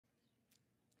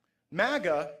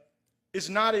MAGA is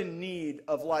not in need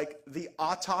of like the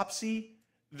autopsy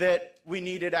that we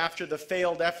needed after the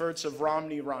failed efforts of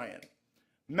Romney-Ryan.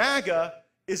 MAGA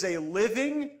is a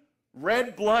living,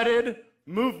 red-blooded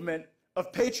movement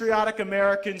of patriotic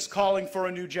Americans calling for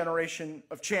a new generation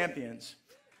of champions.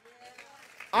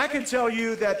 I can tell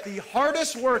you that the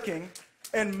hardest working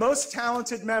and most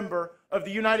talented member of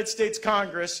the United States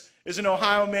Congress is an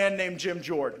Ohio man named Jim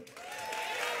Jordan.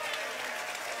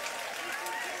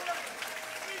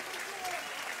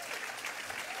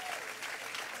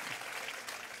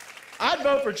 I'd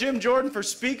vote for Jim Jordan for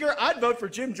Speaker. I'd vote for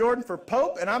Jim Jordan for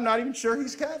Pope, and I'm not even sure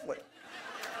he's Catholic.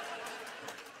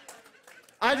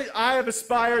 I have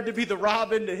aspired to be the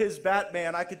Robin to his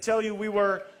Batman. I could tell you we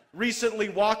were recently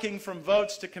walking from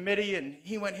votes to committee, and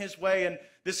he went his way, and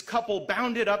this couple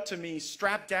bounded up to me,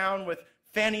 strapped down with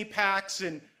fanny packs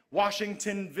and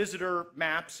Washington visitor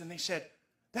maps, and they said,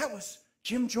 "That was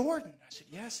Jim Jordan." I said,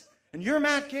 "Yes." "And you're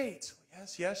Matt Gaetz."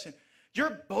 "Yes, yes." "And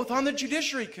you're both on the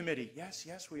Judiciary Committee." "Yes,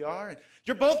 yes, we are." "And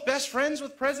you're both best friends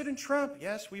with President Trump."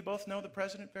 "Yes, we both know the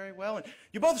president very well." "And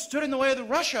you both stood in the way of the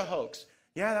Russia hoax."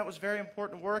 "Yeah, that was very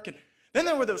important work." And then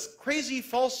there were those crazy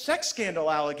false sex scandal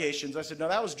allegations. I said, "No,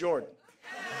 that was Jordan."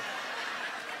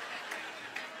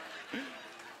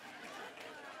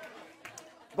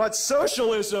 But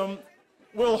socialism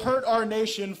will hurt our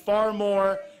nation far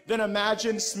more than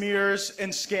imagined smears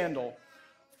and scandal.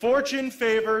 Fortune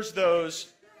favors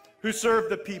those who serve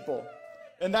the people,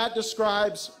 and that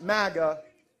describes MAGA,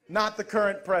 not the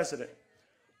current president.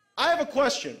 I have a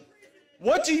question.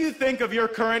 What do you think of your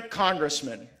current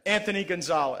congressman, Anthony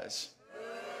Gonzalez?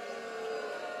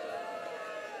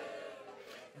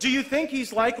 Do you think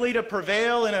he's likely to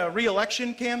prevail in a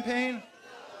re-election campaign?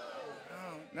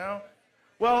 No?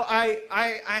 Well, I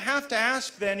have to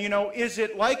ask then, is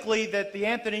it likely that the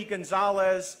Anthony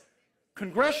Gonzalez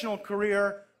congressional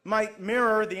career might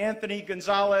mirror the Anthony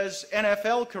Gonzalez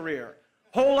NFL career?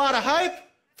 Whole lot of hype,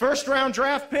 first-round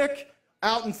draft pick,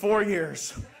 out in 4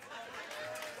 years.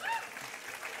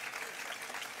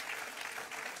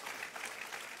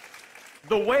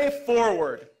 The way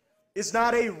forward is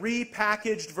not a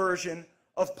repackaged version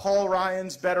of Paul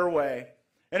Ryan's Better Way,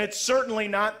 and it's certainly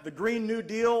not the Green New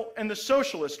Deal and the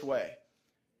socialist way.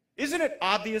 Isn't it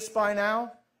obvious by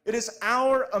now? It is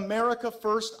our America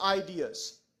First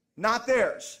ideas, not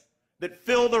theirs, that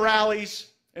fill the rallies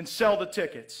and sell the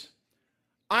tickets.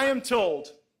 I am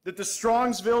told that the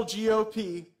Strongsville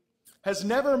GOP has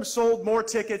never sold more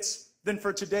tickets than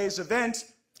for today's event.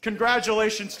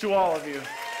 Congratulations to all of you.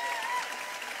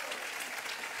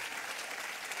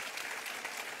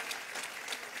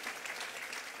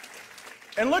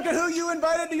 And look at who you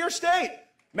invited to your state.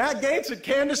 Matt Gaetz and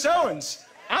Candace Owens.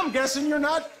 I'm guessing you're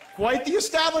not quite the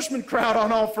establishment crowd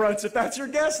on all fronts if that's your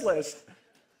guest list.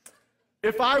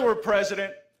 If I were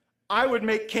president, I would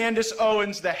make Candace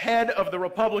Owens the head of the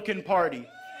Republican Party.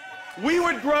 We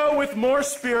would grow with more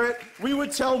spirit, we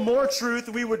would tell more truth,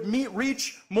 we would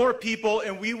reach more people,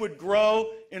 and we would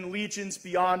grow in legions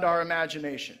beyond our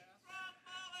imagination.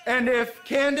 And if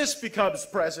Candace becomes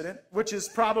president, which is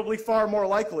probably far more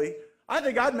likely, I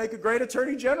think I'd make a great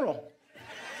attorney general.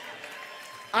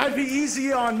 I'd be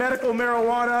easy on medical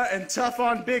marijuana and tough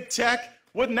on big tech.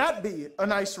 Wouldn't that be a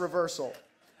nice reversal?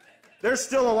 There's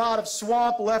still a lot of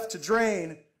swamp left to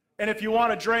drain, and if you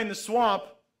want to drain the swamp,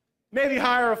 maybe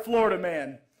hire a Florida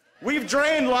man. We've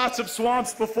drained lots of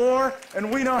swamps before,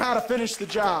 and we know how to finish the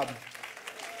job.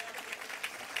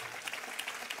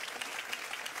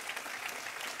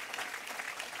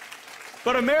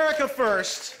 But America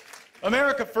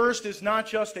First is not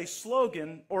just a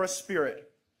slogan or a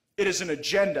spirit. It is an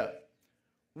agenda.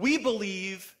 We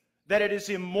believe that it is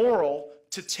immoral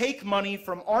to take money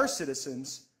from our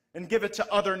citizens and give it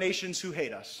to other nations who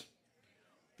hate us.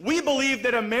 We believe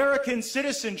that American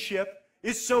citizenship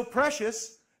is so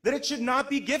precious that it should not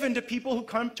be given to people who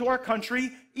come to our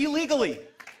country illegally.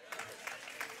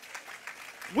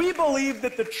 We believe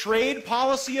that the trade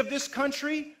policy of this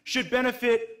country should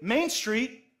benefit Main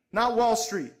Street, not Wall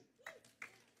Street.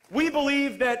 We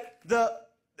believe that the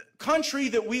country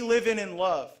that we live in and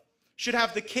love should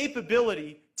have the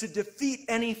capability to defeat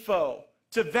any foe,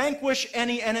 to vanquish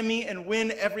any enemy and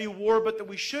win every war, but that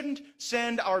we shouldn't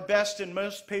send our best and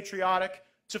most patriotic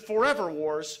to forever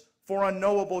wars for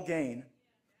unknowable gain.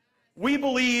 We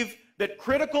believe that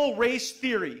critical race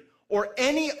theory or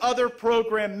any other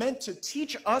program meant to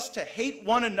teach us to hate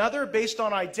one another based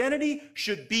on identity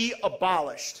should be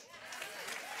abolished.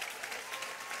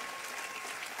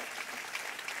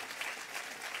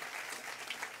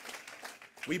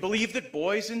 We believe that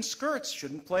boys in skirts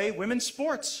shouldn't play women's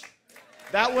sports.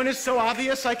 That one is so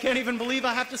obvious I can't even believe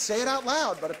I have to say it out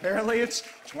loud, but apparently it's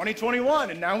 2021,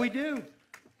 and now we do.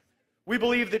 We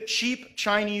believe that cheap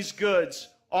Chinese goods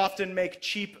often make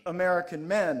cheap American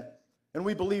men, and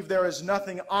we believe there is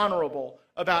nothing honorable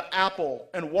about Apple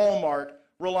and Walmart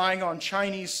relying on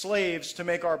Chinese slaves to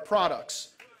make our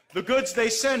products. The goods they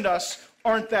send us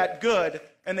aren't that good,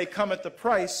 and they come at the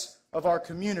price of our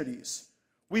communities.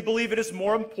 We believe it is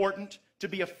more important to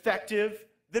be effective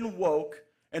than woke,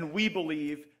 and we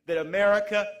believe that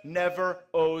America never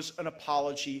owes an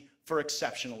apology for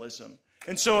exceptionalism.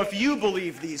 And so if you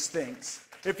believe these things,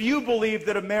 if you believe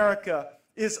that America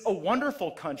is a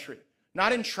wonderful country,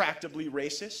 not intractably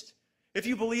racist, if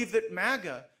you believe that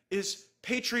MAGA is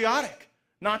patriotic,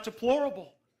 not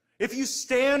deplorable, if you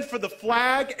stand for the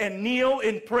flag and kneel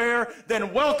in prayer,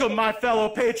 then welcome, my fellow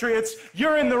patriots.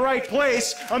 You're in the right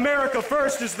place. America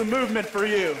First is the movement for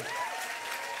you.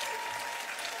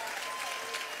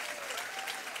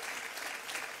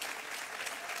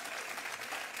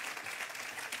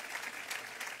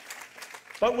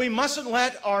 But we mustn't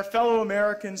let our fellow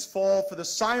Americans fall for the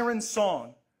siren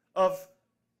song of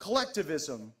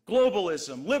collectivism,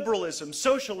 globalism, liberalism,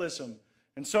 socialism,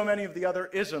 and so many of the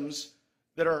other isms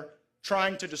that are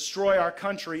trying to destroy our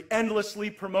country,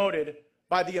 endlessly promoted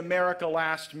by the America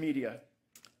Last media.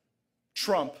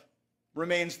 Trump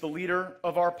remains the leader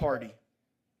of our party,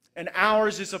 and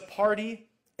ours is a party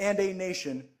and a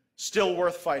nation still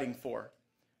worth fighting for.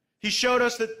 He showed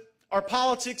us that our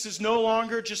politics is no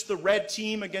longer just the red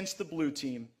team against the blue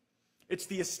team. It's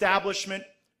the establishment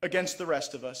against the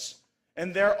rest of us.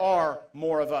 And there are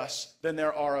more of us than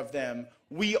there are of them.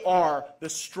 We are the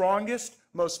strongest,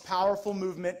 most powerful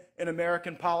movement in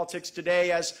American politics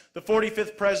today. As the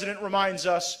 45th president reminds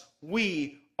us,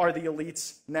 we are the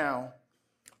elites now.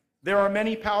 There are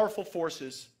many powerful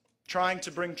forces trying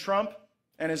to bring Trump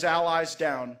and his allies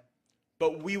down,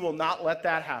 but we will not let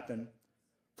that happen.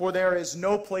 For there is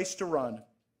no place to run,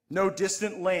 no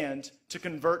distant land to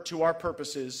convert to our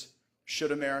purposes,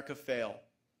 should America fail.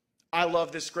 I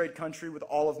love this great country with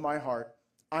all of my heart.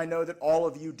 I know that all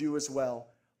of you do as well.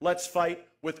 Let's fight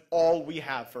with all we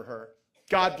have for her.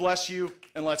 God bless you,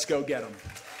 and let's go get them.